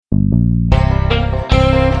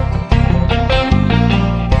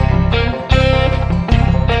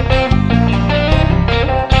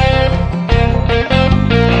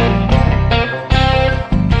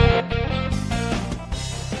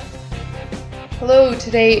Hello,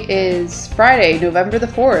 today is Friday, November the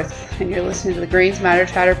 4th, and you're listening to the Grains Matter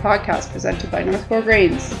Chatter podcast presented by North Core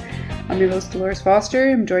Grains. I'm your host, Dolores Foster.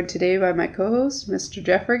 I'm joined today by my co-host, Mr.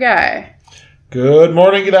 Jeffrey Guy. Good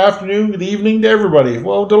morning, good afternoon, good evening to everybody.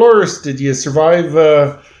 Well, Dolores, did you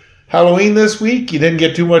survive Halloween this week? You didn't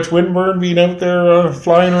get too much windburn being out there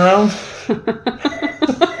flying around?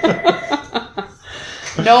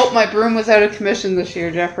 Nope, my broom was out of commission this year,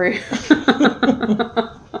 Jeffrey.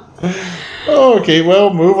 Okay,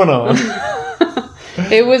 well, moving on.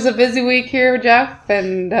 It was a busy week here, Jeff,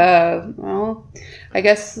 and I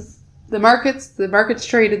guess the markets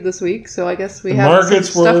traded this week, so I guess we have some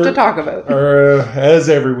stuff to talk about. As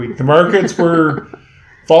every week, the markets were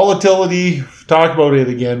volatility. Talk about it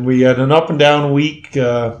again. We had an up and down week.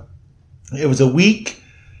 It was a week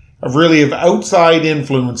of outside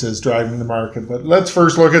influences driving the market. But let's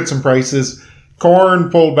first look at some prices. Corn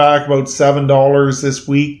pulled back about $7 this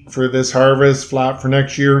week for this harvest, flat for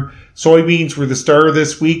next year. Soybeans were the star of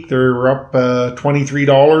this week. They're up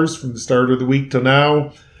 $23 from the start of the week till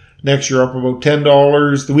now. Next year up about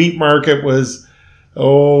 $10. The wheat market was up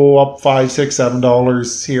 $5, $6,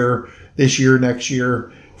 $7 here this year, next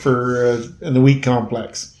year for in the wheat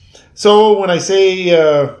complex. So when I say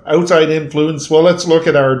outside influence, well, let's look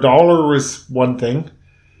at our dollar was one thing.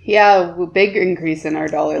 Yeah, a big increase in our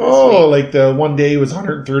dollar this week. Like the one day was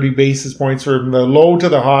 130 basis points. From the low to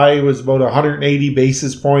the high was about 180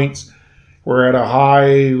 basis points. We're at a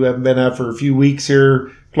high we haven't been at for a few weeks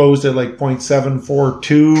here. Closed at like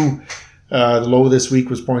 0.742. The low this week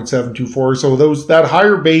was 0.724. So that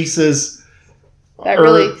higher basis...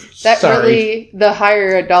 the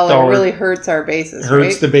higher dollar really hurts our basis,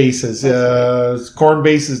 hurts right? the basis. Right. Corn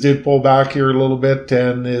basis did pull back here a little bit,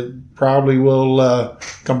 and it probably will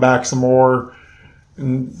come back some more.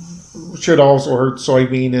 And should also hurt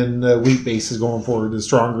soybean and wheat bases going forward, the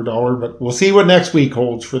stronger dollar. But we'll see what next week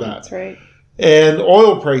holds for that. That's right. And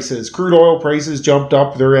oil prices, crude oil prices jumped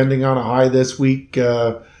up. They're ending on a high this week.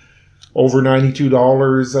 Over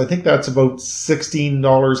 $92. I think that's about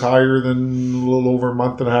 $16 higher than a little over a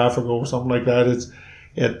month and a half ago or something like that.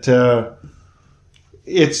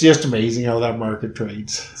 It's just amazing how that market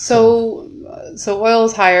trades. So oil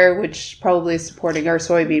is higher, which probably is supporting our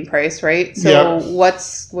soybean price, right? So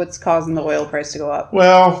what's causing the oil price to go up?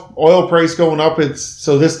 Well, oil price going up.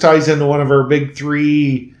 So this ties into one of our big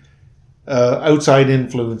three outside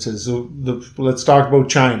influences. So let's talk about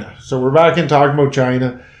China. So we're back in talking about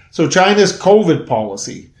China. So China's COVID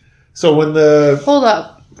policy. So when Hold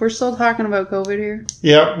up. We're still talking about COVID here?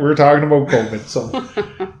 Yeah, we're talking about COVID. So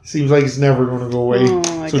seems like it's never going to go away.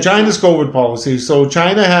 So China's COVID policy. So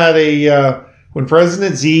China had when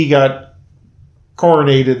President Xi got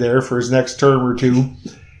coronated there for his next term or two,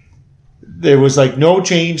 there was like no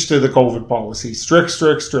change to the COVID policy. Strict.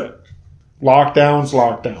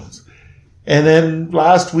 Lockdowns. And then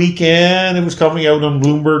last weekend, it was coming out on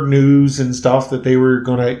Bloomberg News and stuff that they were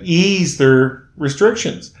going to ease their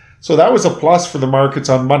restrictions. So that was a plus for the markets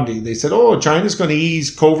on Monday. They said, China's going to ease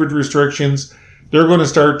COVID restrictions. They're going to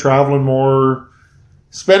start traveling more,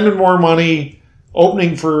 spending more money,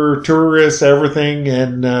 opening for tourists, everything,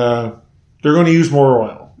 and they're going to use more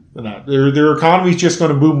oil than that. Their economy's just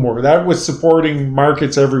going to boom more. That was supporting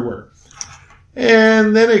markets everywhere.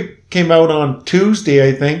 And then it came out on Tuesday,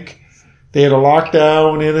 I think. They had a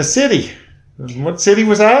lockdown in a city. What city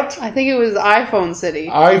was that? I think it was iPhone City.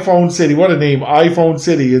 iPhone City. What a name. iPhone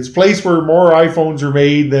City. It's a place where more iPhones are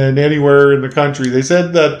made than anywhere in the country. They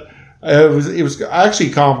said that it was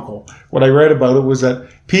actually comical. What I read about it was that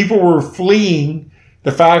people were fleeing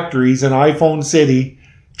the factories in iPhone City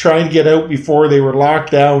trying to get out before they were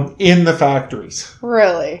locked down in the factories.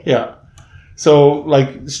 Really? Yeah. So,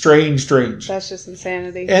 like, strange. That's just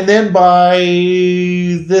insanity. And then by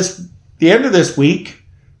the end of this week,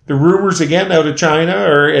 the rumors again out of China,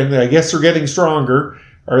 and I guess they're getting stronger,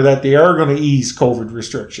 are that they are going to ease COVID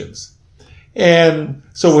restrictions. And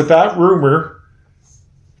so with that rumor,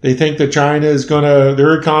 they think that China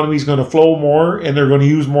their economy is going to flow more and they're going to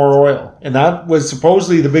use more oil. And that was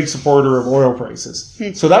supposedly the big supporter of oil prices.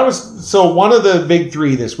 So one of the big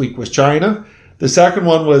three this week was China. The second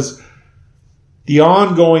one was the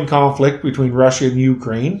ongoing conflict between Russia and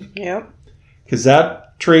Ukraine. Yep. Because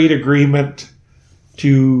that trade agreement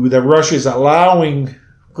that Russia is allowing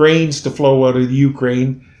grains to flow out of the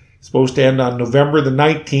Ukraine is supposed to end on November the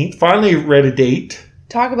 19th. Finally read a date.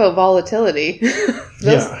 Talk about volatility.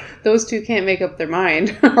 Those two can't make up their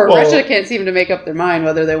mind. Russia can't seem to make up their mind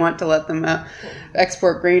whether they want to let them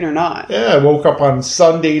export grain or not. Yeah, I woke up on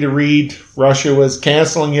Sunday to read Russia was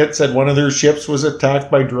canceling it, said one of their ships was attacked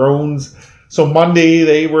by drones. So Monday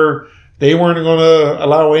they They weren't going to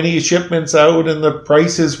allow any shipments out, and the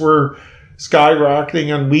prices were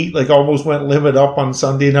skyrocketing on wheat, like almost went limit up on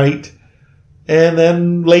Sunday night. And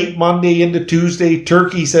then late Monday into Tuesday,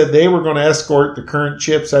 Turkey said they were going to escort the current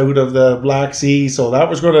ships out of the Black Sea, so that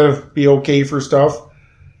was going to be okay for stuff.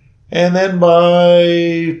 And then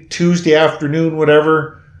by Tuesday afternoon,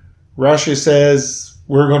 whatever, Russia says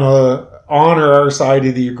we're going to honor our side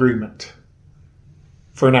of the agreement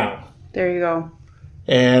for now. There you go.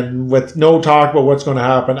 And with no talk about what's going to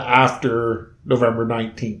happen after November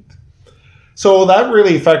 19th. So that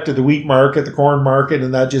really affected the wheat market, the corn market,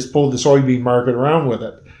 and that just pulled the soybean market around with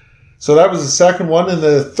it. So that was the second one. And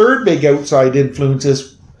the third big outside influence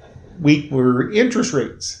this week were interest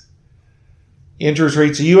rates. Interest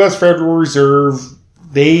rates, the U.S. Federal Reserve,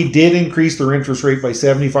 they did increase their interest rate by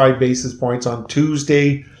 75 basis points on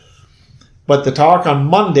Tuesday. But the talk on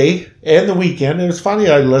Monday and the weekend, it was funny,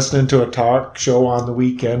 I listened to a talk show on the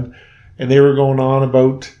weekend, and they were going on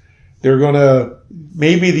about they're going to,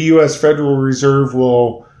 maybe the U.S. Federal Reserve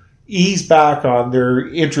will ease back on their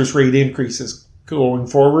interest rate increases going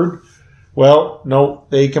forward. Well, no,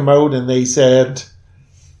 they come out and they said,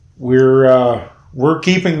 we're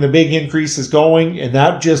keeping the big increases going, and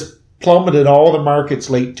that just plummeted all the markets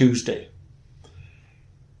late Tuesday.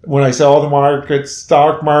 When I say all the markets,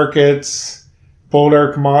 stock markets, pulled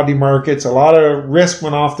our commodity markets, a lot of risk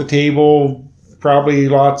went off the table, probably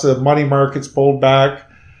lots of money markets pulled back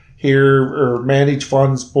here, or managed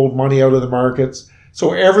funds pulled money out of the markets.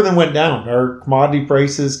 So everything went down. Our commodity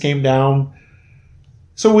prices came down.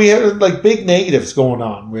 So we had like big negatives going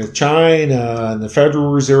on with China and the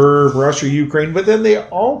Federal Reserve, Russia, Ukraine, but then they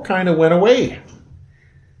all kind of went away.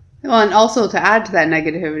 Well, and also to add to that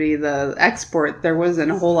negativity, the export, there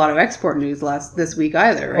wasn't a whole lot of export news this week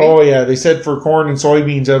either, right? Oh yeah, they said for corn and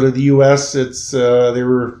soybeans out of the U.S., they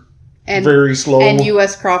were very slow. And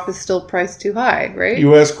U.S. crop is still priced too high, right?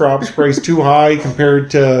 U.S. crop's priced too high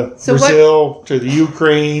compared to Brazil, to the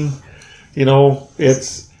Ukraine. You know,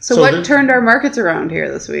 it's... So what turned our markets around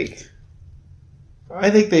here this week? I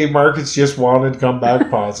think the markets just wanted to come back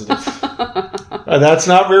positive. That's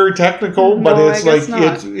not very technical, but it's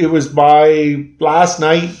like it was by last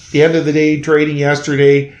night, the end of the day, trading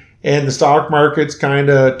yesterday, and the stock markets kind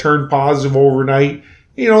of turned positive overnight.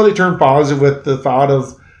 You know, they turned positive with the thought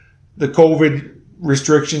of the COVID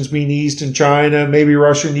restrictions being eased in China. Maybe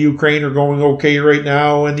Russia and Ukraine are going okay right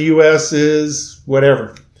now, and the U.S. is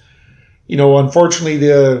whatever. You know, unfortunately,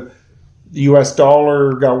 the U.S.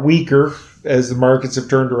 dollar got weaker as the markets have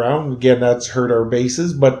turned around. Again, that's hurt our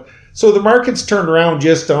bases. But so the markets turned around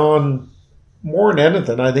just on more than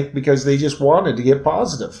anything, I think, because they just wanted to get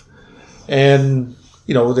positive. And,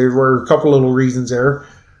 you know, there were a couple little reasons there.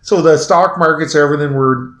 So the stock markets, everything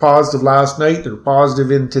were positive last night. They're positive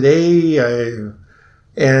in today.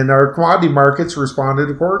 And our commodity markets responded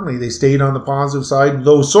accordingly. They stayed on the positive side,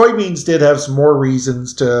 though soybeans did have some more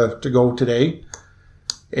reasons to go today.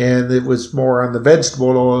 And it was more on the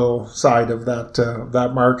vegetable oil side of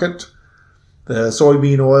that market. The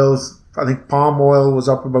soybean oils, I think palm oil was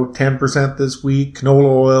up about 10% this week.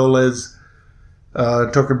 Canola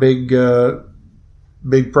oil took a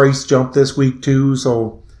big price jump this week too.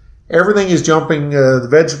 So everything is jumping. The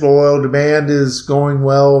vegetable oil demand is going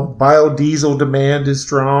well. Biodiesel demand is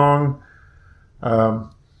strong.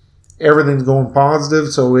 Everything's going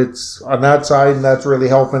positive. So it's on that side, and that's really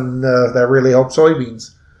helping. That really helps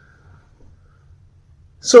soybeans.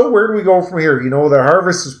 So where do we go from here? You know, the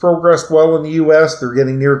harvest has progressed well in the U.S. They're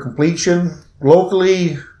getting near completion.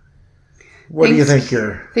 Locally, what do you think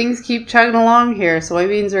here? Things keep chugging along here.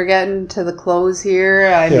 Soybeans are getting to the close here.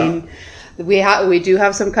 I mean, we do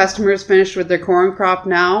have some customers finished with their corn crop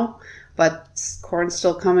now, but corn's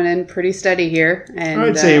still coming in pretty steady here. And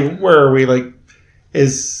I'd say, where are we? Like,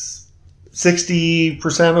 is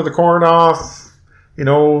 60% of the corn off? You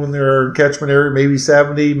know, in their catchment area, maybe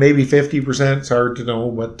 70, maybe 50%. It's hard to know.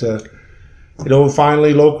 But, you know,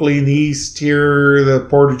 finally, locally in the east here, the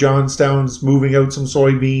Port of Johnstown's moving out some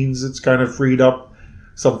soybeans. It's kind of freed up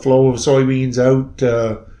some flow of soybeans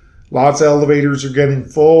out. Lots of elevators are getting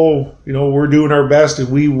full. You know, we're doing our best, and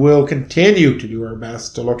we will continue to do our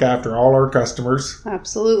best to look after all our customers.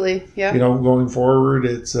 Absolutely, yeah. You know, going forward,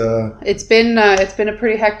 it's been a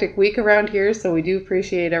pretty hectic week around here, so we do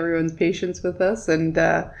appreciate everyone's patience with us, and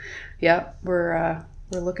we're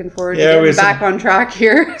looking forward to getting back on track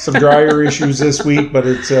here. Some drier issues this week, but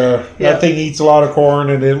it's that thing eats a lot of corn,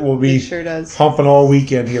 and it will be humping all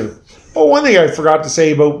weekend here. Oh, one thing I forgot to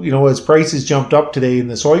say about, you know, as prices jumped up today in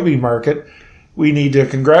the soybean market, we need to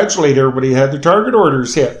congratulate everybody who had their target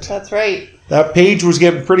orders hit. That's right. that page was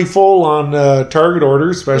getting pretty full on target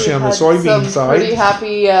orders, especially on the soybean side. Pretty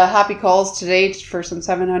happy calls today for some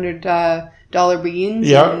 $700 beans.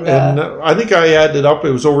 Yeah, and I think I added up.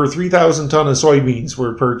 It was over 3,000 ton of soybeans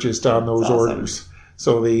were purchased on those orders.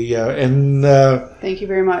 So thank you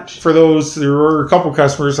very much for those. There were a couple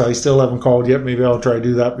customers I still haven't called yet. Maybe I'll try to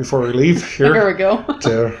do that before we leave here. There we go.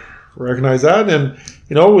 To recognize that, and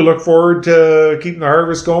we look forward to keeping the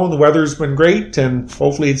harvest going. The weather's been great, and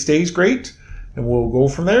hopefully it stays great, and we'll go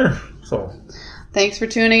from there. So, thanks for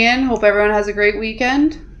tuning in. Hope everyone has a great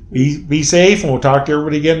weekend. Be safe, and we'll talk to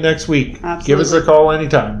everybody again next week. Absolutely. Give us a call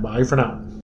anytime. Bye for now.